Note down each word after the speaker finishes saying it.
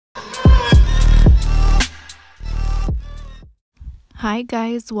Hi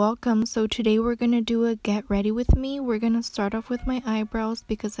guys, welcome. So today we're going to do a get ready with me. We're going to start off with my eyebrows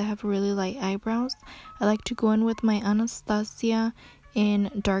because I have really light eyebrows. I like to go in with my Anastasia in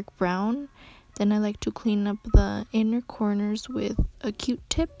dark brown. Then I like to clean up the inner corners with a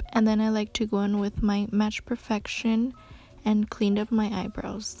Q-tip. And then I like to go in with my Match Perfection and clean up my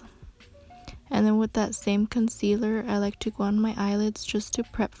eyebrows. And then with that same concealer, I like to go on my eyelids just to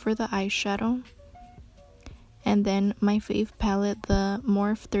prep for the eyeshadow. And then my fave palette, the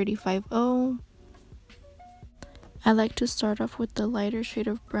Morphe 35O. I like to start off with the lighter shade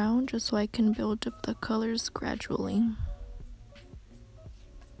of brown just so I can build up the colors gradually.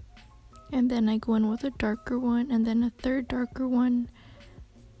 And then I go in with a darker one and then a third darker one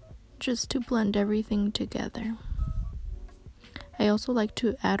just to blend everything together. I also like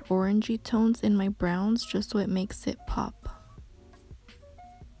to add orangey tones in my browns just so it makes it pop.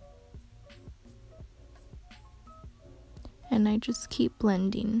 And I just keep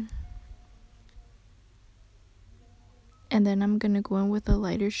blending. And then I'm going to go in with a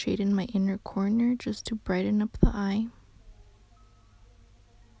lighter shade in my inner corner just to brighten up the eye.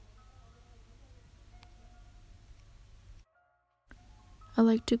 I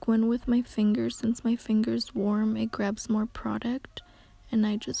like to go in with my fingers. Since my finger's warm, it grabs more product. And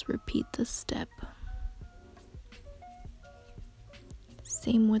I just repeat the step.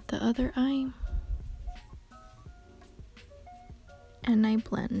 Same with the other eye. And I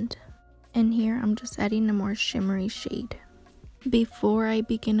blend. And here I'm just adding a more shimmery shade. Before I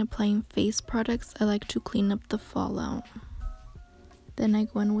begin applying face products, I like to clean up the fallout. Then I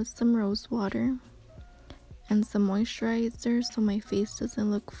go in with some rose water and some moisturizer so my face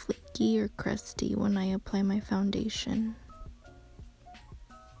doesn't look flaky or crusty when I apply my foundation.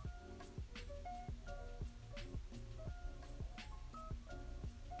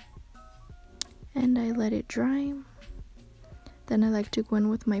 And I let it dry. Then I like to go in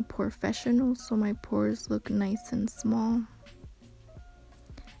with my Porefessional so my pores look nice and small.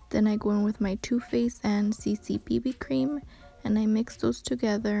 Then I go in with my Too Faced and CC BB cream and I mix those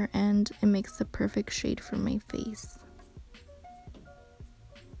together and it makes the perfect shade for my face.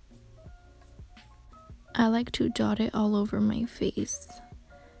 I like to dot it all over my face.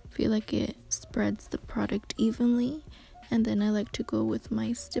 Feel like it spreads the product evenly. And then I like to go with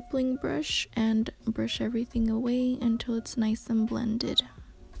my stippling brush and brush everything away until it's nice and blended.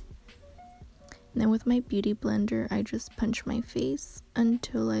 And then with my beauty blender, I just punch my face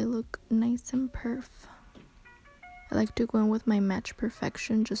until I look nice and perf. I like to go in with my Match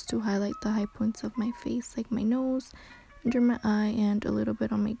Perfection just to highlight the high points of my face, like my nose, under my eye, and a little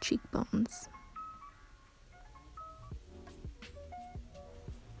bit on my cheekbones.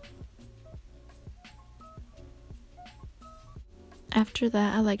 After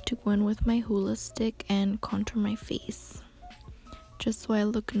that, I like to go in with my hula stick and contour my face, just so I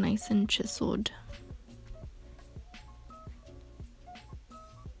look nice and chiseled.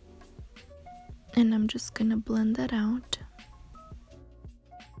 And I'm just gonna blend that out.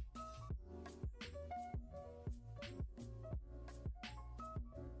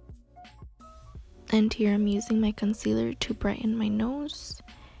 And here I'm using my concealer to brighten my nose.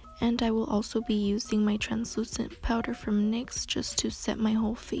 And I will also be using my translucent powder from NYX just to set my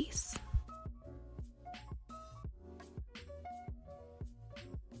whole face.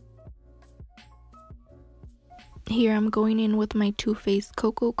 Here I'm going in with my Too Faced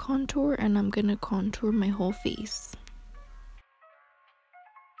Cocoa Contour and I'm gonna contour my whole face.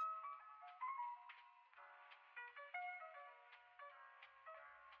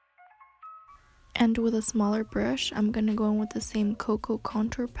 And with a smaller brush, I'm gonna go in with the same cocoa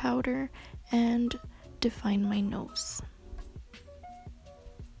contour powder and define my nose.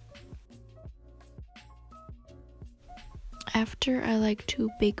 After, I like to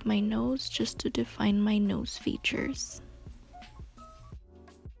bake my nose just to define my nose features.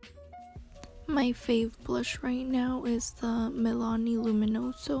 My fave blush right now is the Milani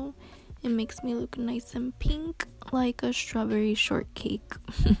Luminoso. It makes me look nice and pink, like a strawberry shortcake.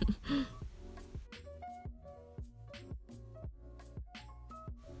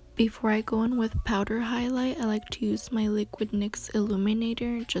 Before I go in with powder highlight, I like to use my liquid NYX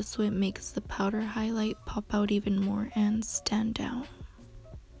illuminator just so it makes the powder highlight pop out even more and stand out.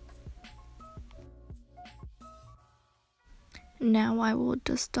 Now I will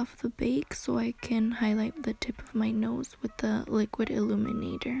dust off the bake so I can highlight the tip of my nose with the liquid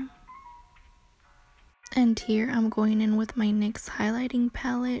illuminator. And here I'm going in with my NYX highlighting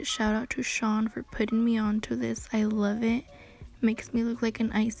palette. Shout out to Sean for putting me onto this. I love it. Makes me look like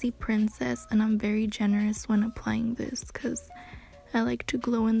an icy princess, and I'm very generous when applying this because I like to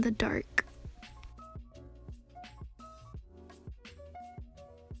glow in the dark.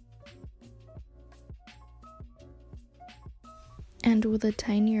 And with a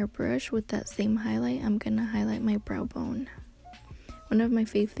tinier brush with that same highlight, I'm gonna highlight my brow bone. One of my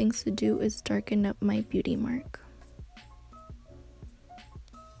favorite things to do is darken up my beauty mark.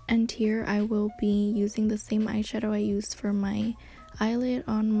 And here I will be using the same eyeshadow I used for my eyelid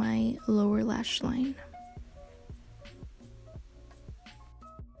on my lower lash line.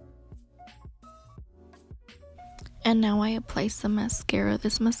 And now I apply some mascara.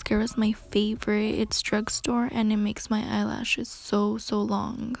 This mascara is my favorite. It's drugstore and it makes my eyelashes so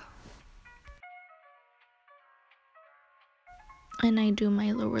long. And I do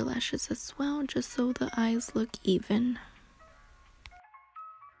my lower lashes as well, just so the eyes look even.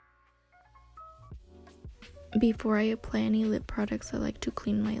 Before I apply any lip products, I like to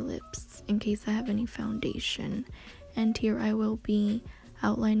clean my lips in case I have any foundation. And here I will be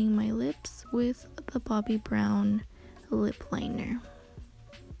outlining my lips with the Bobbi Brown lip liner.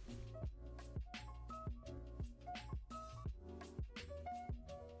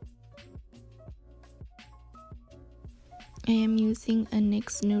 I am using a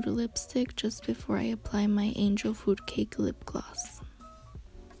NYX nude lipstick just before I apply my Angel Food Cake lip gloss.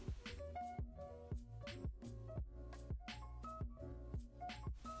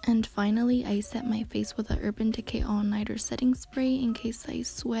 And finally, I set my face with a Urban Decay All Nighter setting spray. In case I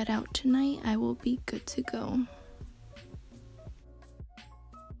sweat out tonight, I will be good to go.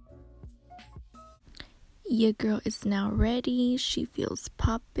 Your girl is now ready. She feels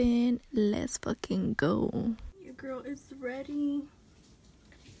poppin'. Let's fucking go. Your girl is ready.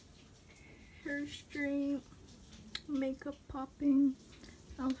 Hair straight. Makeup popping.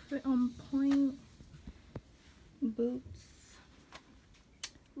 Outfit on point. Boots.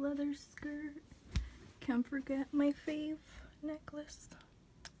 Leather skirt. Can't forget my fave necklace.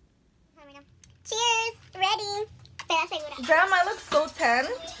 Cheers! Ready? Damn, I look so tan.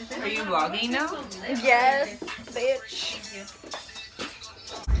 Are you vlogging now? Yes, bitch.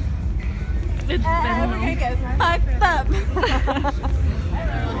 It's been Fucked up.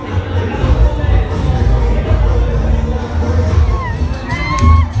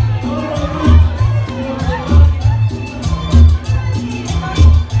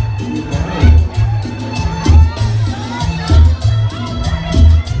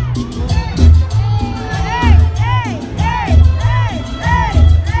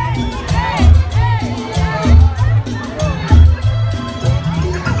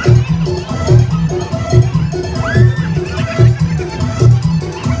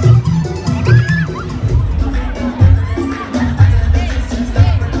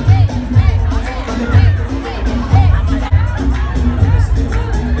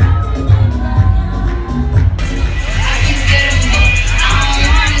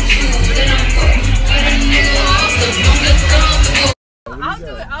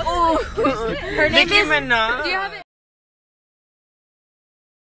 Her name is... Do you have it?